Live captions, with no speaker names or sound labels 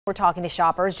We're talking to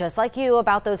shoppers just like you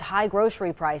about those high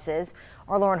grocery prices.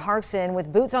 Our Lauren Harkson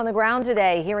with boots on the ground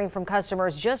today, hearing from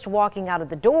customers just walking out of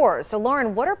the doors. So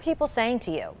Lauren, what are people saying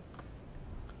to you?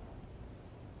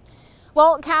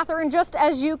 Well, Catherine, just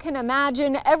as you can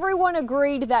imagine, everyone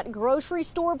agreed that grocery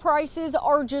store prices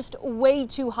are just way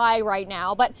too high right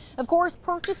now. But of course,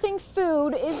 purchasing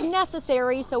food is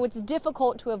necessary, so it's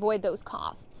difficult to avoid those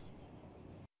costs.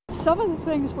 Some of the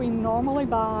things we normally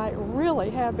buy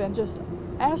really have been just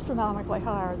astronomically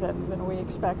higher than we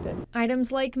expected.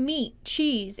 Items like meat,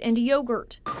 cheese, and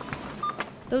yogurt.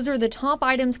 Those are the top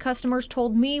items customers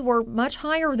told me were much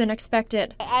higher than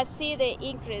expected. I see the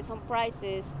increase on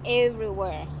prices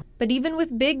everywhere. But even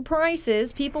with big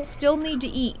prices, people still need to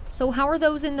eat. So how are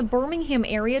those in the Birmingham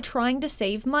area trying to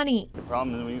save money? The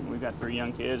problem is we've got 3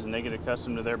 young kids and they get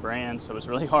accustomed to their brand, so it's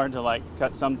really hard to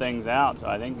cut some things out. So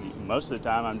I think most of the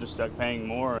time I'm just stuck paying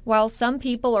more. While some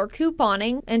people are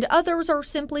couponing and others are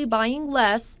simply buying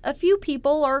less, a few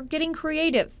people are getting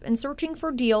creative and searching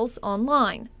for deals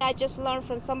online. I just learned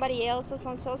from somebody else's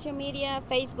on social media,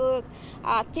 Facebook,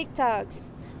 TikToks,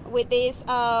 with these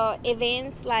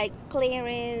events like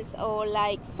clearance or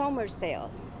like summer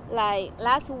sales. Like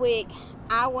last week,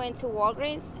 I went to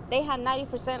Walgreens, they had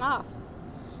 90% off.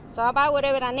 So I buy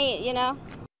whatever I need, you know.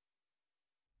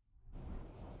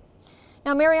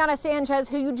 Now, Mariana Sanchez,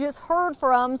 who you just heard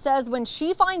from, says when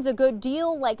she finds a good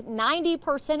deal like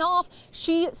 90% off,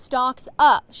 she stocks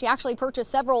up. She actually purchased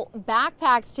several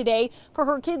backpacks today for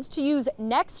her kids to use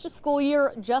next school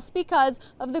year just because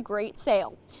of the great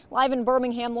sale. Live in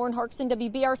Birmingham, Lauren Harkson,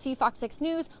 WBRC Fox 6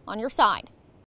 News, on your side.